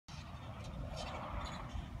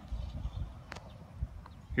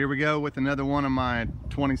Here we go with another one of my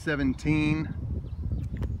 2017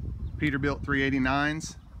 Peterbilt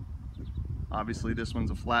 389s. Obviously this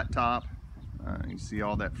one's a flat top. You see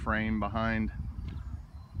all that frame behind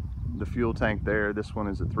the fuel tank there. This one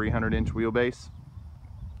is a 300-inch wheelbase.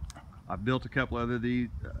 I've built a couple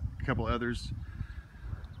others.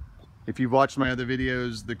 If you've watched my other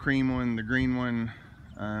videos, the cream one, the green one,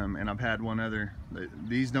 and I've had one other.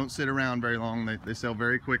 These don't sit around very long. They sell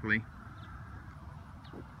very quickly.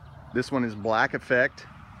 This one is black effect.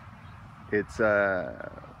 It's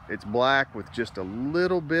black with just a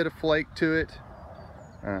little bit of flake to it.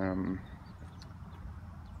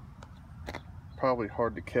 Probably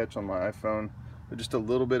hard to catch on my iPhone, but just a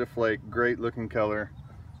little bit of flake. Great looking color.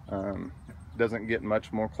 Doesn't get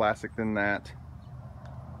much more classic than that.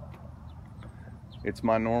 It's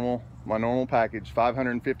my normal package.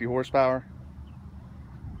 550 horsepower,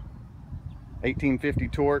 1850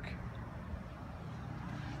 torque,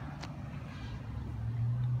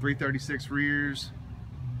 336 rears.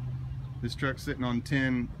 This truck's sitting on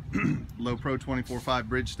 10 Low Pro 24.5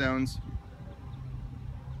 Bridgestones.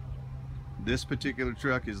 This particular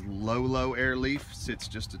truck is low air leaf, sits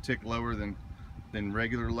just a tick lower than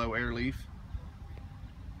regular low air leaf.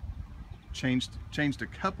 Changed a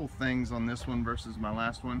couple things on this one versus my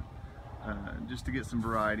last one, just to get some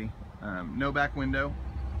variety. No back window,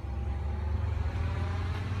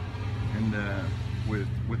 and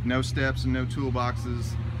with no steps and no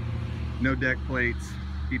toolboxes, no deck plates.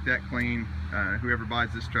 Keep that clean. Whoever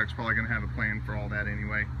buys this truck's probably going to have a plan for all that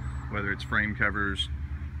anyway, whether it's frame covers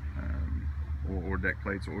or deck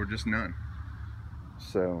plates or just none.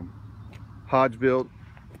 So Hodge built,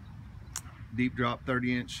 deep drop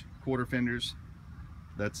 30-inch quarter fenders.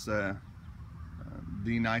 That's the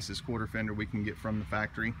nicest quarter fender we can get from the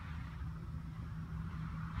factory.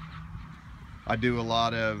 I do a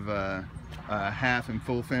lot of half and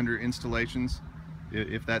full fender installations.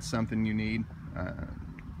 If that's something you need,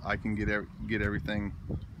 I can get everything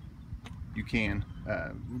you can.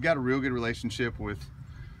 We've got a real good relationship with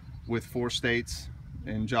 4 states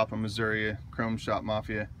in Joplin, Missouri, Chrome Shop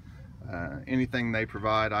Mafia. Anything they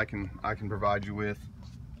provide, I can provide you with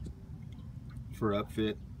for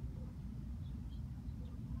upfit.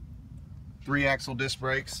 3-axle disc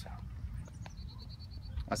brakes.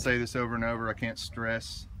 I say this over and over. I can't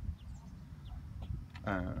stress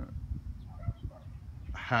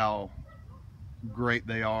how great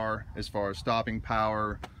they are as far as stopping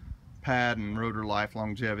power, pad and rotor life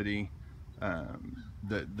longevity.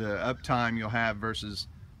 The uptime you'll have versus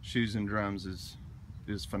shoes and drums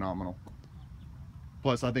is phenomenal.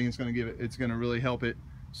 Plus, I think it's going to really help it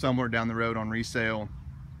somewhere down the road on resale.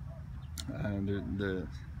 The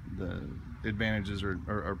advantages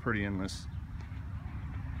are pretty endless.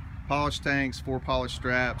 Polished tanks, 4 polished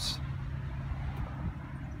straps,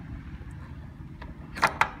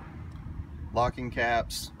 locking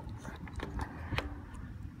caps,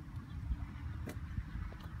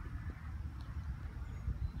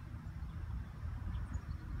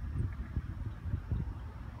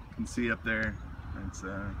 you can see up there, it's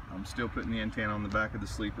I'm still putting the antenna on the back of the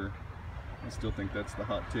sleeper. I still think that's the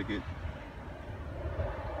hot ticket.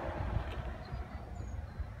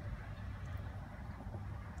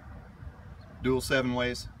 Dual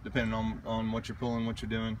 7-ways, depending on what you're pulling, what you're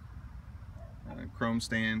doing. Chrome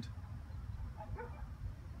stand.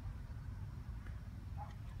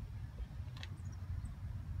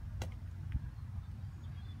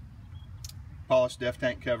 Polished def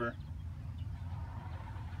tank cover.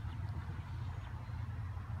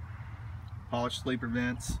 Polished sleeper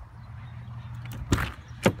vents.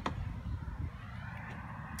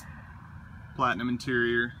 Platinum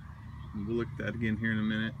interior. We'll look at that again here in a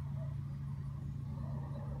minute.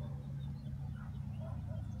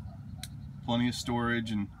 Plenty of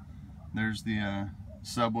storage, and there's the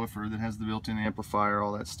subwoofer that has the built-in amplifier,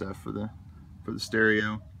 all that stuff for the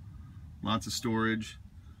stereo. Lots of storage.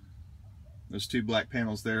 Those 2 black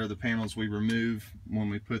panels there are the panels we remove when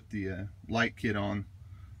we put the light kit on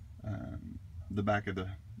the back of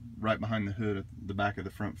right behind the hood at the back of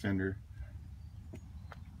the front fender.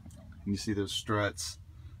 And you see those struts,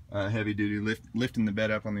 heavy duty, lifting the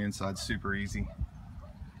bed up on the inside, super easy.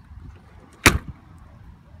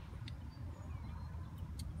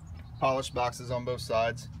 Polished boxes on both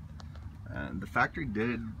sides. The factory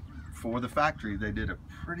they did a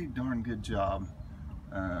pretty darn good job.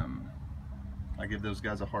 I give those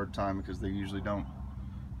guys a hard time because they usually don't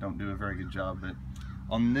do a very good job, but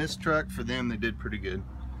on this truck, for them, they did pretty good.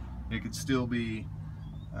 It could still be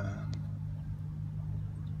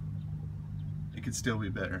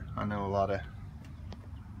better. I know a lot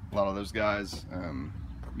of those guys,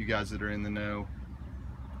 you guys that are in the know,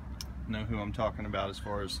 know who I'm talking about as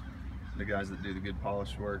far as the guys that do the good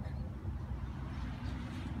polish work.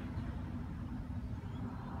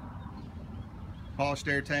 Polished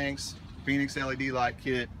air tanks, Phoenix LED light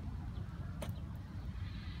kit.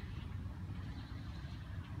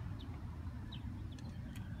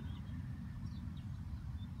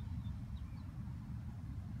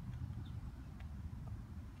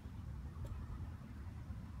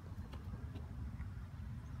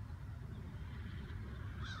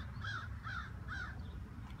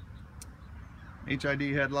 HID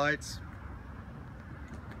headlights,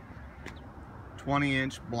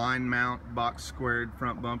 20-inch blind mount box squared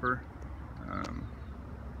front bumper.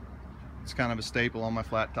 It's kind of a staple on my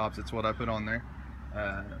flat tops. It's what I put on there.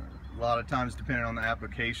 A lot of times, depending on the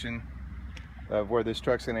application of where this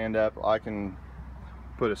truck's going to end up, I can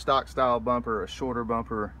put a stock style bumper, a shorter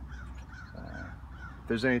bumper. If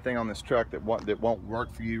there's anything on this truck that won't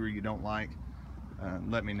work for you or you don't like,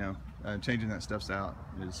 let me know. Changing that stuff out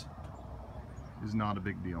is not a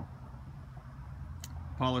big deal.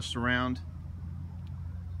 Polished surround.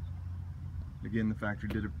 Again, the factory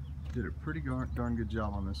did a pretty darn good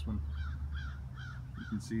job on this one. You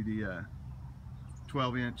can see the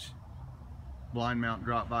 12-inch blind mount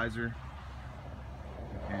drop visor,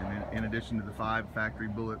 and in addition to the 5 factory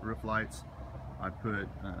bullet roof lights, I put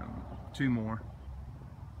 2 more.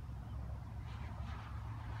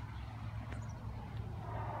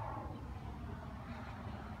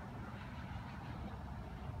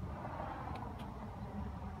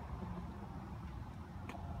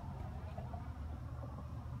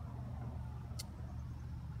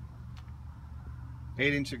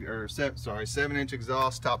 Seven-inch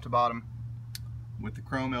exhaust top to bottom with the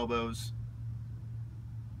chrome elbows.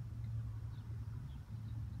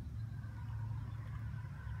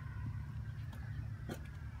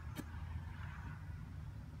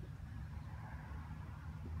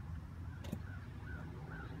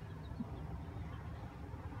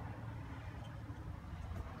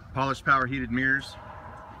 Polished power heated mirrors.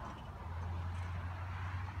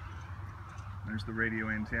 There's the radio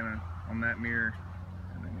antenna on that mirror.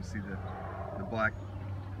 And then you see the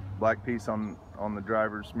black piece on the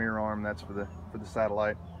driver's mirror arm. That's for the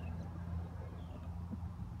satellite.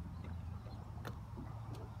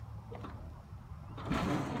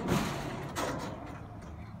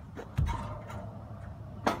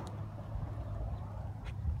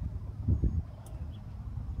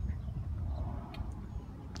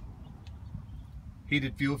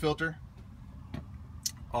 Heated fuel filter.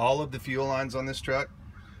 All of the fuel lines on this truck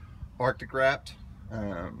Arctic wrapped,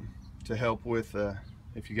 to help with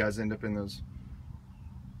if you guys end up in those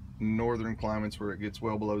northern climates where it gets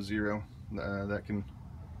well below zero. That can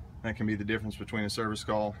be the difference between a service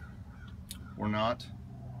call or not.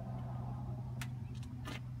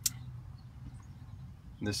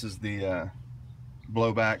 This is the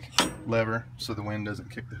blowback lever, so the wind doesn't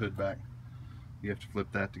kick the hood back. You have to flip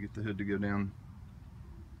that to get the hood to go down.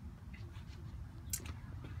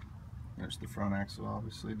 There's the front axle,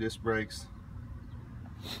 obviously. Disc brakes.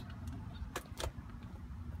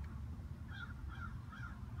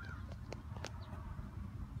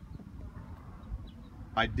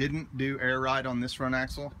 I didn't do air ride on this front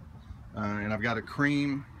axle, and I've got a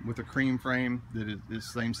cream with a cream frame that is the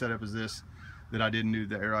same setup as this, that I didn't do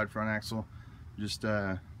the air ride front axle. Just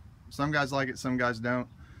some guys like it, some guys don't.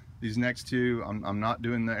 These next two, I'm not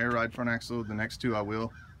doing the air ride front axle. The next two I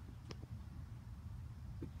will.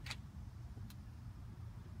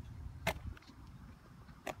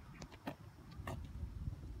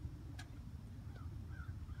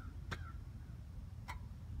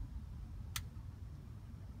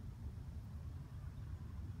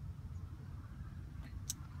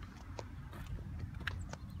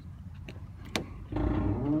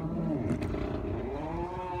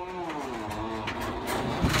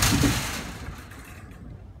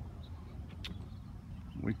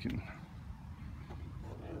 We can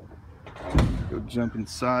go jump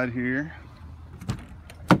inside here.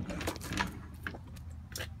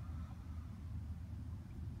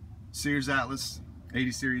 Sears Atlas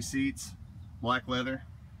 80 series seats, black leather.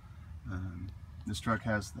 This truck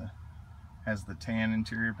has the tan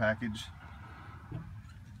interior package.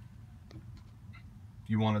 If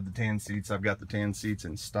you wanted the tan seats, I've got the tan seats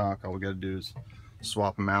in stock. All we got to do is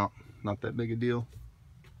swap them out. Not that big a deal.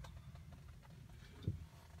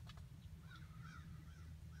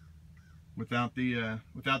 Without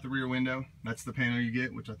the rear window, that's the panel you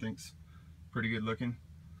get, which I think's pretty good looking.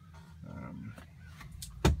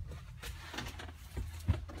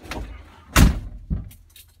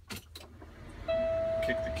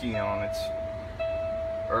 Kick the key on. It's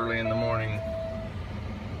early in the morning.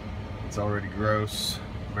 It's already gross.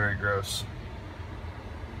 Very gross.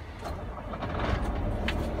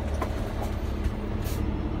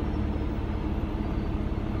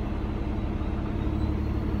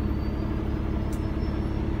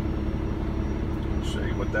 Show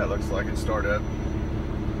you what that looks like at startup.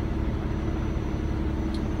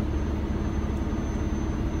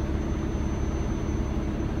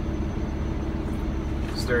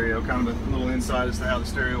 Stereo, kind of a little insight as to how the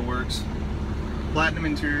stereo works. Platinum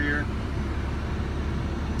interior.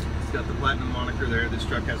 It's got the platinum moniker there. This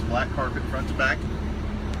truck has black carpet front to back.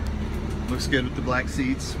 Looks good with the black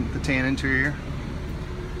seats, with the tan interior.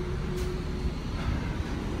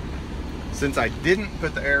 Since I didn't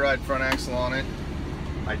put the air ride front axle on it,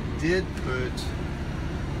 I did put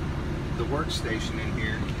the workstation in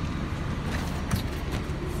here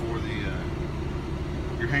for the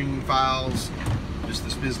your hanging files. Just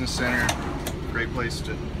this business center, great place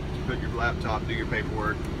to put your laptop, do your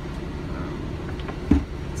paperwork.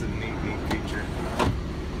 It's a neat feature.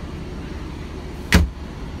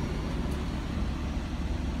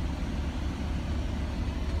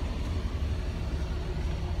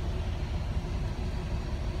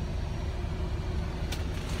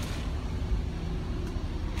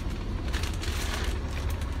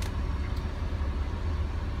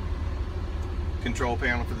 Control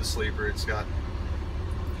panel for the sleeper. It's got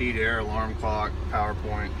heat, air, alarm clock, power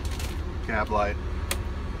point, cab light.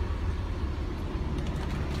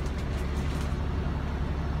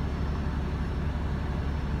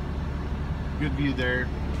 Good view there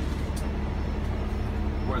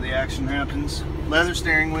where the action happens. Leather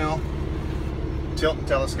steering wheel, tilt and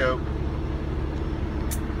telescope.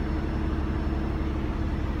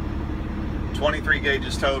 23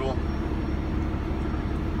 gauges total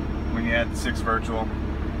when you add the 6 virtual.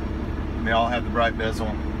 And they all have the bright bezel.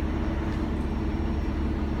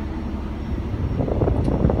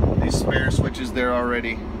 These spare switches, they're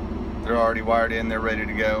already wired in, they're ready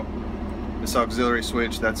to go. This auxiliary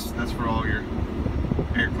switch, that's for all your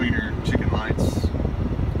air cleaner, chicken lights.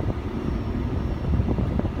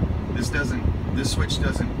 This switch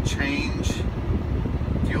doesn't change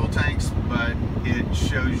fuel tanks, but it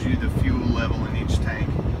shows you the fuel level in each tank.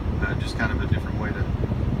 Just kind of a different way to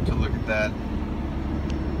look at that.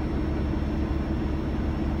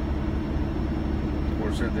 Of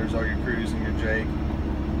course, there's all your cruise and your Jake.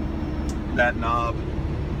 That knob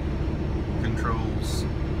controls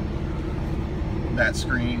that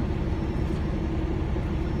screen.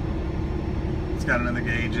 It's got another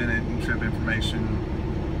gauge in it and trip information.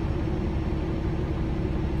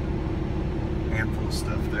 Handful of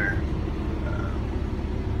stuff there.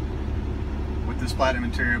 With this platinum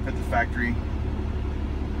interior, put the factory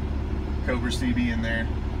Cobra CB in there.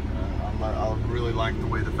 I really like the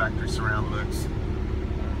way the factory surround looks.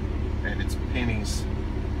 And it's pennies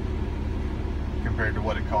compared to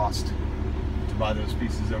what it cost to buy those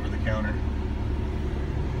pieces over the counter.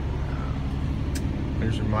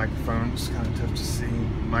 There's your microphone. It's kind of tough to see.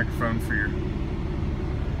 Microphone for your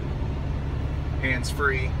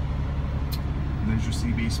hands-free. And there's your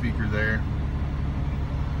CB speaker there.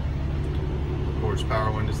 Of course,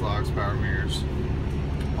 power windows, locks, power mirrors,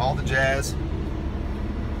 all the jazz.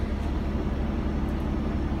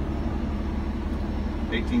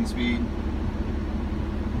 18 speed.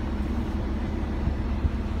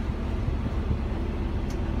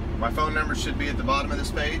 My phone number should be at the bottom of this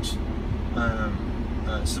page.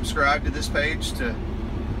 Subscribe to this page to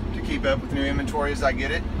keep up with new inventory as I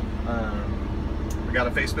get it. We got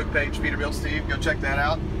a Facebook page, Peterbilt Steve. Go check that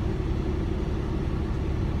out.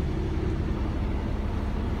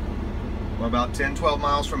 We're about 10-12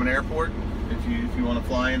 miles from an airport. If you want to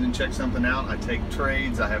fly in and check something out, I take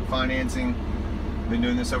trades. I have financing. Been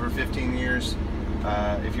doing this over 15 years.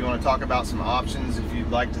 If you want to talk about some options, if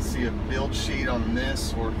you'd like to see a build sheet on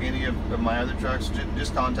this or any of my other trucks,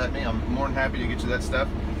 just contact me. I'm more than happy to get you that stuff.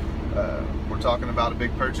 We're talking about a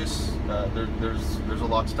big purchase. There's a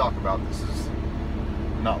lot to talk about. This is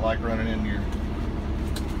not like running into your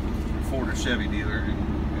Ford or Chevy dealer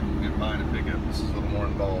and buying a pickup. This is a little more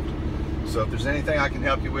involved. So if there's anything I can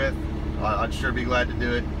help you with, I'd sure be glad to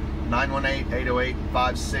do it.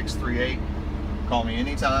 918-808-5638. Call me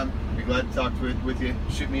anytime. Be glad to talk with you.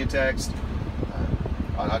 Shoot me a text.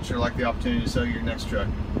 I'd sure like the opportunity to sell you your next truck.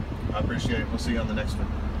 I appreciate it. We'll see you on the next one.